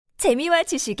재미와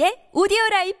지식의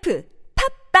오디오라이프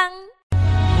팝빵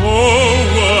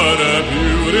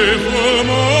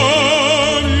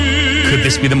Could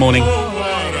this be the morning?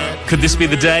 Could this be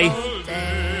the day?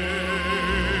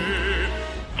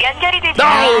 연결이 되지 No!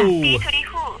 않은 삐 소리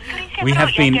후 소리 We have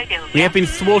been 연결되오며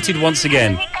thwarted once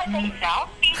again.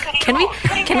 Can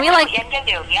we like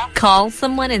call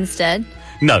someone instead?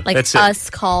 No, Like that's it. us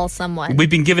call someone. We've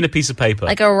been given a piece of paper.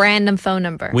 Like a random phone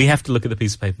number. We have to look at the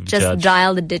piece of paper. Just Judge.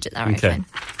 dial the digit. All right, Okay. fine.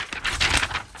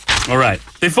 All right.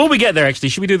 Before we get there, actually,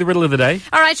 should we do the riddle of the day?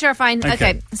 All right, sure, fine. Okay.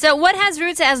 Okay. So what has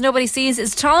roots as nobody sees,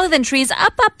 is taller than trees,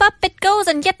 up, up, up it goes,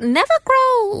 and yet never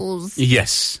grows.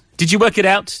 Yes. Did you work it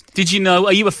out? Did you know?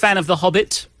 Are you a fan of The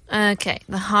Hobbit? Okay,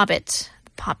 The Hobbit.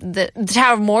 The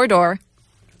Tower of Mordor.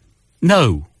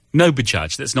 No,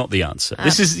 Bajaj. That's not the answer.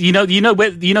 This is you know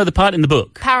the part in the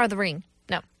book Power of the Ring.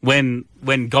 No. when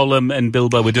Gollum and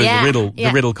Bilbo were doing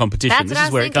the riddle competition. That's this what I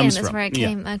is was where thinking. it comes That's from. where it Yeah.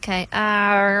 came. Okay.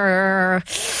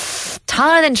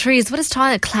 Taller than trees. What is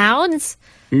taller? Clouds?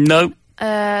 No,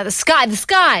 The sky. The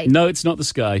sky. no, it's not the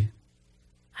sky.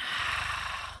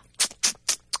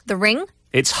 The ring.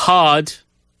 It's hard.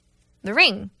 The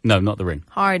ring. No, not the ring.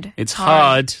 Hard. It's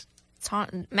hard. It's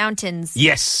hard. Mountains.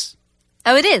 Yes.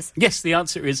 Oh, it is. Yes, the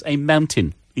answer is a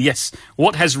mountain. Yes.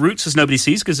 What has roots as nobody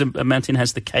sees, because a mountain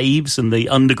has the caves and the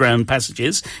underground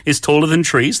passages, is taller than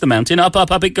trees. The mountain, up,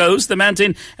 up, up it goes, the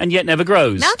mountain, and yet never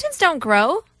grows. Mountains don't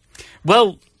grow.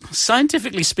 Well,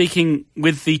 scientifically speaking,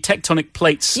 with the tectonic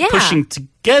plates Yeah. pushing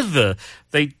together,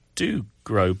 they do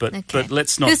grow, but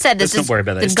let's not, Who said this? let's not worry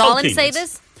about that. Did It's Gollum Tolkien. say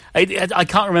this? I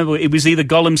can't remember. It was either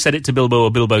Gollum said it to Bilbo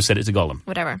or Bilbo said it to Gollum.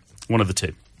 Whatever. One of the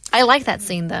two. I like that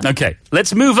scene, though. Okay,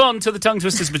 let's move on to the tongue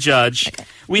twisters, Bajaj. Okay.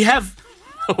 We have.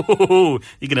 Oh,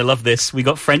 you're going to love this. We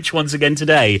got French ones again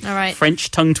today. All right.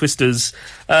 French tongue twisters.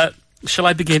 Shall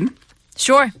I begin?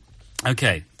 Sure.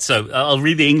 Okay, so I'll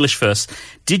read the English first.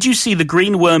 Did you see the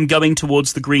green worm going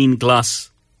towards the green glass?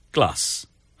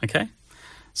 Okay?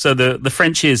 So the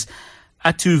French is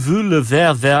As-tu vu le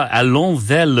ver allant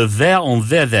vers le ver en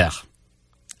ver vert?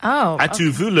 Oh.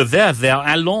 As-tu vu le ver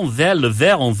allant vers le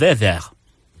ver en ver vert?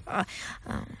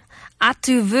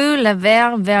 As-tu vu le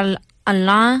ver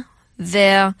allant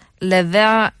vers le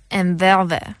ver en ver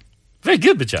vert? Very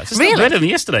good, Bajaj. It's Really? not better than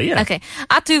yesterday, yeah. Okay.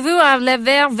 As-tu vu le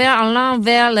ver allant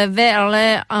vers le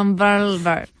ver en ver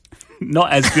vert?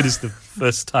 Not as good as the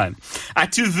first time.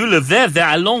 As-tu vu le ver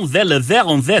allant vers le ver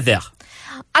en ver vert?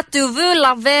 As-tu vu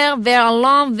la ver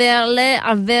allant vers le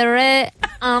ver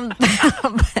en ver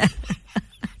vert?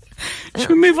 Should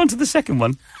we move on to the second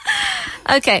one?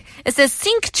 Okay. It says,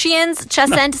 5 chiens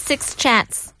chassent 6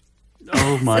 chats.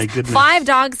 Oh, my goodness. 5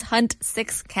 dogs hunt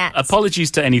 6 cats.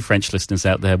 Apologies to any French listeners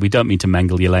out there. We don't mean to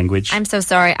mangle your language. I'm so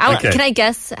sorry. Okay. Can I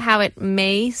guess how it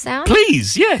may sound?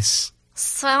 Please, yes.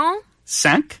 5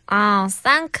 Cinq,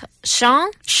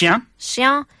 chiens chiens,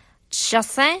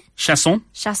 chassent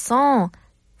chassons,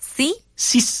 6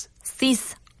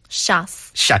 six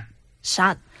chats. chats.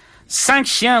 Chat. 5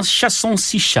 chiens chassons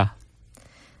 6 chats.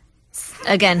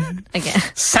 Again.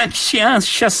 5 chiens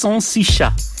chassons 6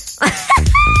 chats.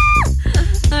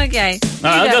 Okay.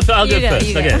 I'll go first. You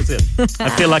Okay, go. that's it. I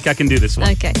feel like I can do this one.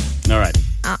 Okay. All right.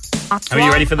 Are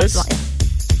you ready for this?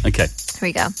 Yeah. Okay. Here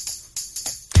we go.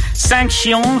 5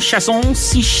 chiens chassons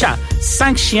 6 chats.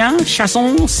 5 chiens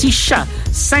chassons 6 chats.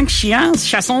 5 chiens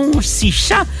chassons 6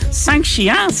 chats. 5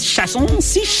 chiens chassons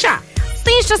 6 chats.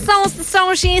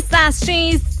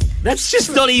 That's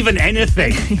just not even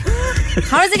anything.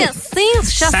 How does it get?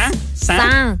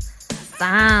 Sang.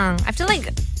 I have to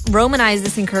like romanize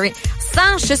this in Korean.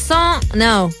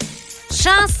 No.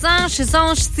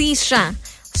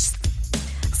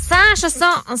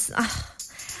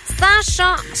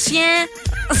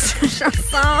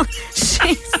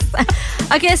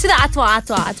 Okay, let's do that. À toi.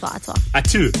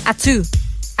 Atu.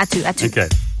 Okay.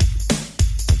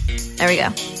 There we go.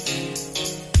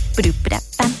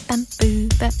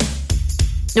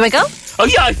 Do I go? Oh,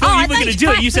 yeah, I thought you were I going to thought do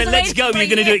you it. You said, were let's go. waiting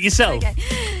You're going to do it yourself.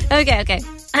 Okay.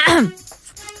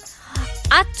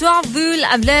 As-tu vu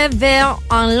le ver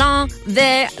allant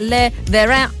vers le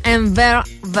ver en ver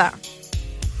vert?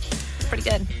 Pretty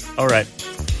good. All right.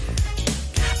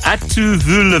 As-tu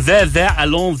vu le ver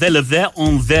allant vers le ver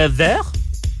en ver vert?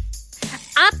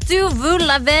 As-tu vu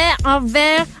le ver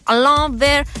allant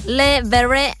vers le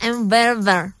ver en ver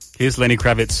vert? Here's Lenny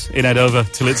Kravitz in Adova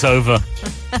till it's over.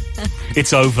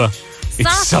 It's over.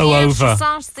 It's so over.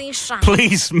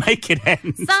 Please make it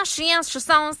end.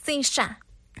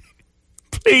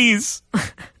 Please.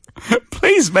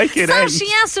 Please make it end.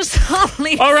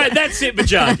 All right, that's it,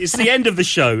 Bajaj. It's the end of the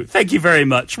show. Thank you very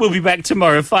much. We'll be back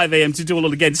tomorrow at 5 a.m. to do it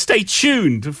all again. Stay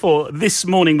tuned for This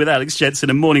Morning with Alex Jensen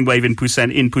and Morning Wave in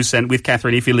Busan with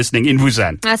Catherine if you're listening in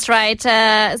Busan. That's right.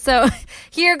 So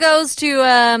here goes to,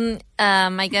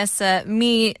 I guess,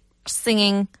 me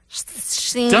singing.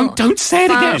 Don't say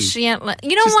it again.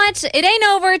 You know what? It ain't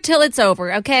over till it's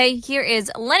over, okay? Here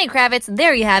is Lenny Kravitz.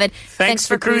 There you have it. Thanks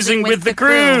for cruising with the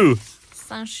crew.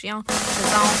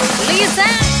 Lisa.